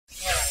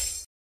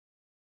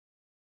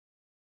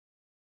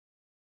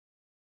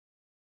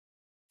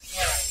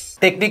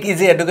Technique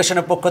easy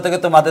এডুকেশনের পক্ষ থেকে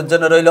তোমাদের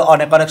জন্য রইল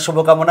অনেক অনেক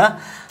শুভকামনা।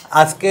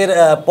 আজকের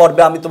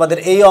পর্বে আমি তোমাদের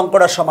এই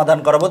অঙ্কটা সমাধান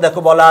করাবো। দেখো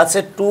বলা আছে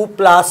 2 +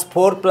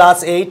 4 +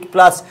 8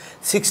 +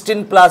 16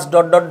 +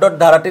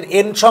 ... ধারাটির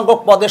n সংখ্যক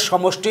পদের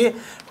সমষ্টি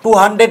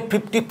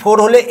 254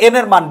 হলে n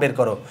এর মান বের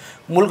করো।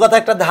 মূল কথা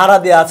একটা ধারা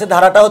দেওয়া আছে,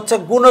 ধারাটা হচ্ছে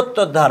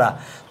গুণোত্তর ধারা।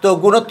 তো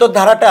গুণোত্তর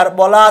ধারাটার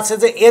বলা আছে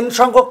যে n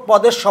সংখ্যক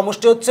পদের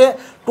সমষ্টি হচ্ছে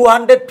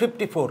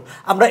 254।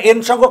 আমরা n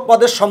সংখ্যক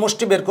পদের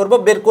সমষ্টি বের করব,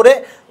 বের করে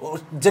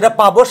যেটা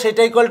পাবো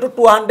সেটা ইকুয়াল টু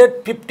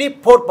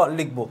 254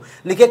 লিখব।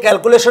 লিখে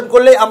ক্যালকুলেশন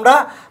করলেই আমরা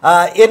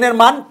n এর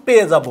মান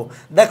পেয়ে যাব।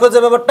 দেখো যে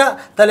ব্যাপারটা,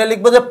 তাহলে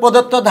লিখবো যে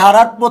প্রদত্ত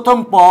ধারার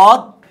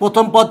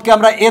প্রথম পদকে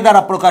আমরা a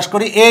দ্বারা প্রকাশ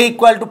করি। a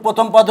ইকুয়াল টু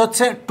প্রথম পদ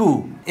হচ্ছে 2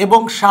 এবং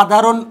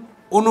সাধারণ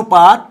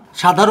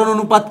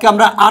অনুপাতকে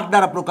আমরা r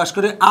দ্বারা প্রকাশ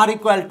করি। r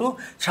ইকুয়াল টু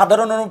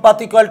সাধারণ অনুপাত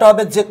ইকুয়াল টু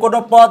হবে যে কোনো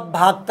পদ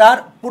ভাগ তার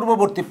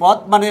পূর্ববর্তী পদ,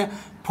 মানে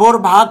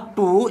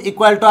 4/2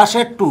 ইকুয়াল টু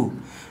আসে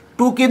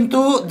 2 কিন্তু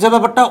যে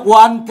ব্যাপারটা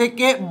 1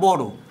 থেকে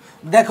বড়।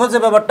 দেখো যে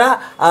ব্যাপারটা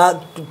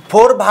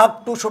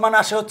 4/2 সমান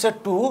আসে হচ্ছে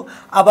 2,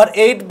 আবার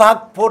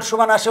 8/4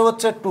 সমান আসে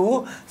হচ্ছে 2,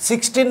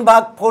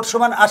 16/4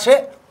 সমান আসে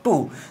 2।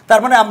 তার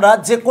মানে আমরা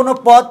যে কোনো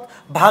পদ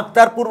ভাগ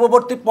তার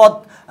পূর্ববর্তী পদ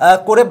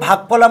করে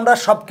ভাগফল আমরা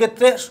সব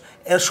ক্ষেত্রে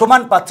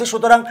সমান পাচ্ছি।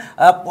 সুতরাং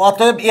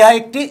অতএব ইহা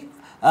একটি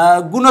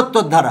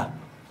গুণোত্তর ধারা।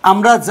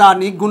 আমরা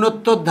জানি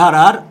গুণোত্তর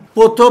ধারার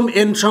প্রথম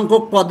n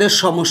সংখ্যক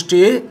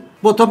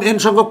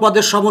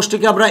পদের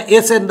সমষ্টিকে আমরা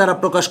Sn দ্বারা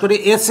প্রকাশ করি।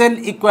 Sn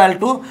ইকুয়াল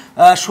টু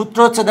সূত্র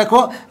হচ্ছে, দেখো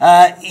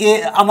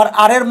আমার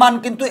r এর মান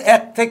কিন্তু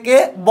 1 থেকে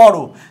বড়,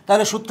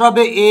 তাহলে সূত্র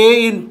হবে a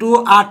 ×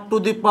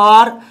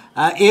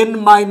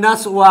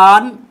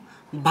 r⁻n−1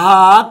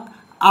 ভাগ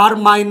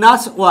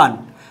r−1।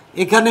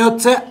 এখানে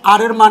হচ্ছে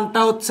r এর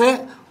মানটা হচ্ছে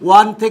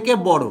 1 থেকে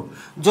বড়।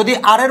 যদি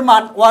r এর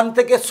মান 1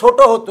 থেকে ছোট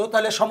হতো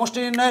তাহলে সমষ্টি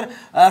নির্ণয়ের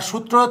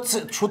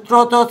সূত্র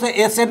হচ্ছে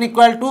Sn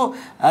equal to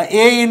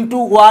a ×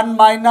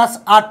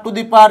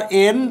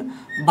 1−r⁻n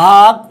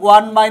ভাগ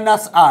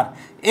 1−r।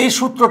 এই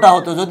সূত্রটা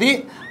হতো যদি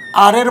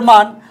r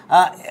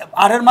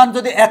এর মান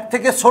যদি 1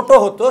 থেকে ছোট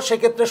হতো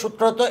সেক্ষেত্রে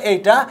সূত্র হতো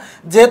এইটা।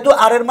 যেহেতু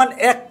r এর মান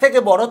 1 থেকে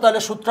বড় তাহলে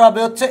সূত্র হবে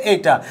হচ্ছে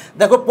এইটা।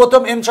 দেখো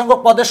প্রথম n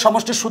সংখ্যক পদের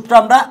সমষ্টির সূত্র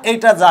আমরা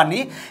এইটা জানি।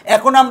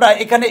 এখন আমরা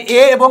এখানে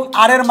a এবং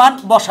r এর মান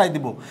বসাই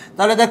দিব।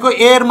 তাহলে দেখো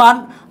a এর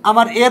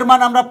মান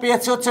আমরা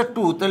পেয়েছি হচ্ছে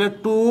 2, তাহলে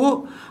 2,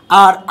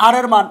 আর r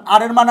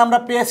এর মান আমরা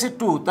পেয়েছি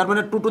 2, তার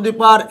মানে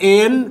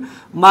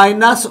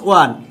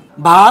 2n−1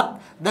 ভাগ,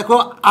 দেখো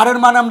r এর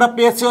মান আমরা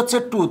পেয়েছি হচ্ছে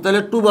 2,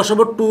 তাহলে 2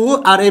 বসাবো 2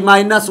 আর এই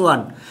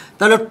 -1,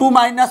 তাহলে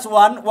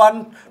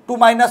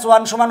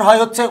 2−1 সমান হয়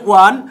হচ্ছে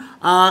 1।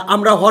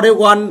 আমরা হরে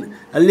 1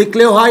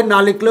 লিখলেও হয়, না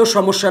লিখলেও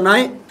সমস্যা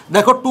নাই।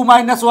 দেখো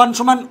 2−1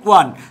 সমান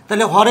 1,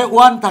 তাহলে হরে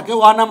 1 থাকে,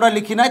 1 আমরা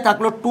লিখি নাই,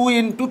 থাকলো 2 ×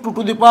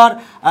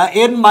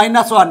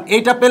 2n−1।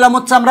 এইটা পেলাম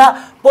হচ্ছে আমরা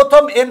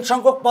প্রথম n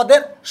সংখ্যক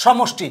পদের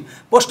সমষ্টি।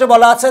 প্রশ্নে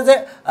বলা আছে যে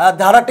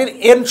ধারাটির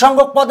n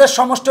সংখ্যক পদের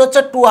সমষ্টি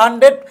হচ্ছে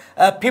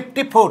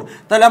 254।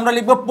 তাহলে আমরা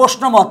লিখব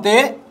প্রশ্ন মতে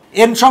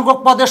n সংখ্যক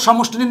পদের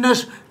সমষ্টি নির্ণয়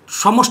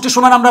সমষ্টি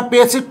সমান আমরা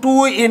পেয়েছি 2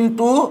 ×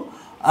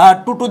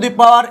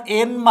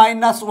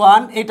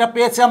 2n−1। এটা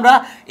পেয়েছি আমরা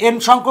n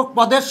সংখ্যক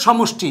পদের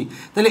সমষ্টি।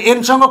 তাহলে n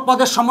সংখ্যক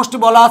পদের সমষ্টি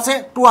বলা আছে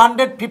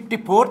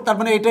 254, তার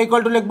মানে এটা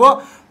ইকুয়াল টু লিখব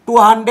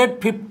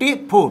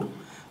 254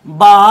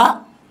 বা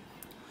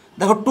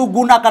দেখো 2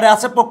 গুণ আকারে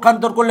আছে,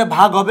 পক্ষান্তর করলে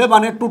ভাগ হবে,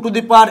 মানে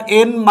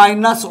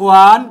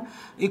 2n−1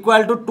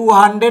 ইকুয়াল টু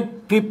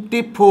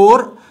 254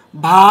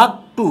 ভাগ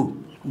 2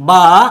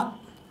 বা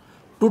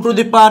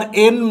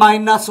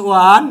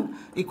 2n−1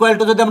 ইকুয়াল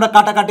টু যদি আমরা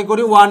কাটাকাটি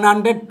করি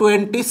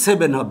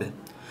 127 হবে,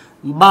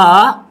 বা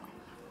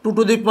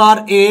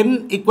 2n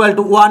ইকুয়াল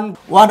টু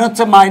 1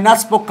 হচ্ছে মাইনাস,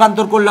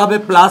 পক্ষান্তর করলে হবে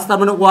প্লাস, তার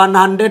মানে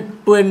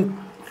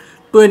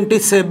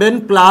 127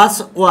 প্লাস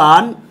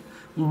 1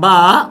 বা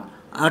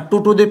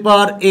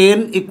 2n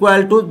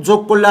ইকুয়াল টু যোগ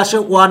করলে আসে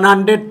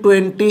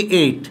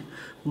 128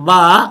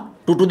 বা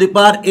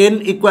 2n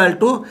ইকুয়াল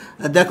টু,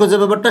 দেখো যে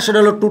ব্যাপারটা সেটা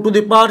হলো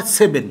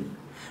 2⁷।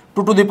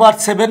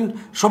 2⁷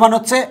 সমান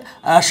হচ্ছে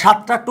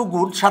 7টা 2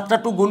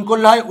 গুণ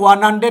করলে হয়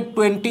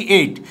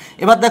 128।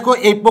 এবার দেখো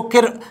এই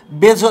পক্ষের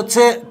বেজ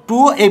হচ্ছে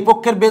 2, এই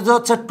পক্ষের বেজ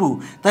হচ্ছে 2,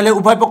 তাহলে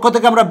উভয় পক্ষ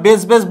থেকে আমরা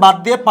বেজ বাদ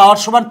দিয়ে পাওয়ার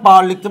সমান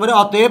পাওয়ার লিখতে পারি।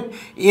 অতএব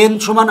n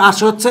সমান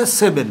আসে হচ্ছে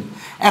 7।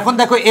 এখন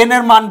দেখো n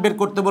এর মান বের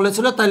করতে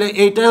বলেছিল, তাহলে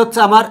এইটাই হচ্ছে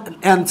আমার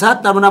অ্যান্সার,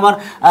 তার মানে আমার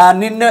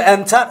নির্ণয়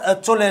অ্যান্সার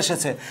চলে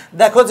এসেছে।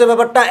 দেখো যে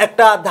ব্যাপারটা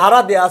একটা ধারা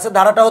দেওয়া আছে,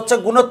 ধারাটা হচ্ছে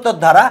গুণোত্তর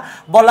ধারা।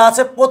 বলা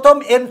আছে প্রথম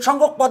n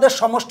সংখ্যক পদের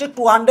সমষ্টি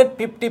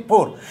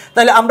 254।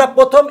 তাহলে আমরা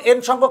প্রথম n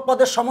সংখ্যক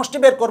পদের সমষ্টি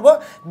বের করব,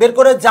 বের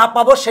করে যা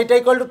পাবো সেটা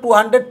ইকুয়াল টু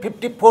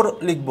 254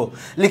 লিখব।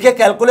 লিখে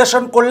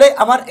ক্যালকুলেশন করলে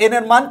আমার n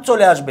এর মান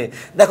চলে আসবে।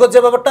 দেখো যে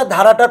ব্যাপারটা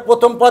ধারাটার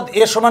প্রথম পদ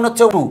a সমান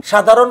হচ্ছে 2,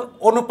 সাধারণ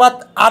অনুপাত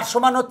r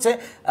সমান হচ্ছে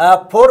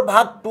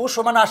 4/2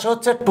 সমান আসে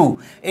হচ্ছে 2।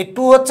 এই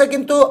 2 হচ্ছে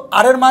কিন্তু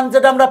r এর মান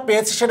যেটা আমরা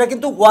পেয়েছি সেটা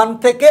কিন্তু 1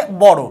 থেকে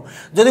বড়।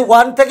 যদি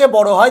 1 থেকে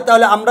বড় হয়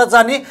তাহলে আমরা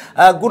জানি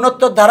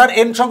গুণোত্তর ধারার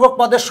n সংখ্যক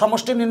পদের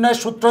সমষ্টি নির্ণয়ের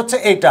সূত্র হচ্ছে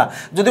এইটা।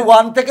 যদি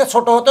 1 থেকে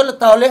ছোট হতো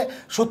তাহলে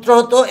সূত্র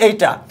হতো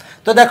এইটা।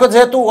 তো দেখো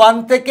যেহেতু 1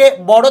 থেকে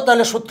বড়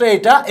তাহলে সূত্র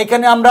এইটা।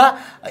 এখানে আমরা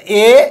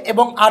এ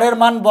এবং আর এর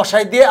মান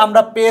বসাই দিয়ে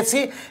আমরা পেয়েছি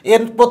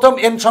প্রথম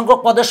n সংখ্যক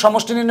পদের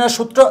সমষ্টি নির্ণয়ের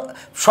সূত্র,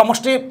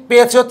 সমষ্টি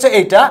পেয়েছি হচ্ছে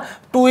এইটা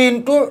 2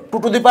 ×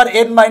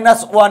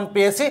 2n-1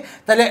 পেয়েছি।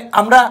 তাহলে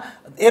আমরা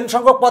n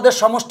সংখ্যক পদের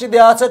সমষ্টি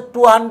দেওয়া আছে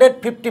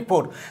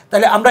 254,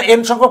 তাহলে আমরা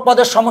n সংখ্যক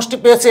পদের সমষ্টি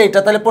পেয়েছি এইটা,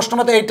 তাহলে প্রশ্ন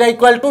মতে এইটা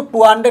ইকুয়াল টু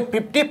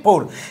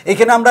 254।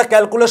 এখানে আমরা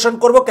ক্যালকুলেশন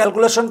করব,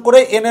 ক্যালকুলেশন করে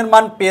n এর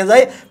মান পেয়ে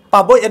যাই,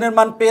 পাবো n এর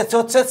মান পেয়েছে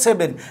হচ্ছে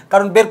 7,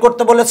 কারণ বের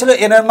করতে বলেছিল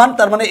n এর মান,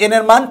 তার মানে n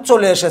এর মান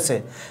চলে এসেছে।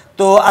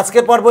 তো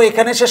আজকের পর্ব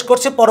এখানে শেষ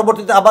করছি,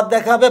 পরবর্তীতে আবার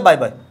দেখা হবে, বাই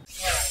বাই।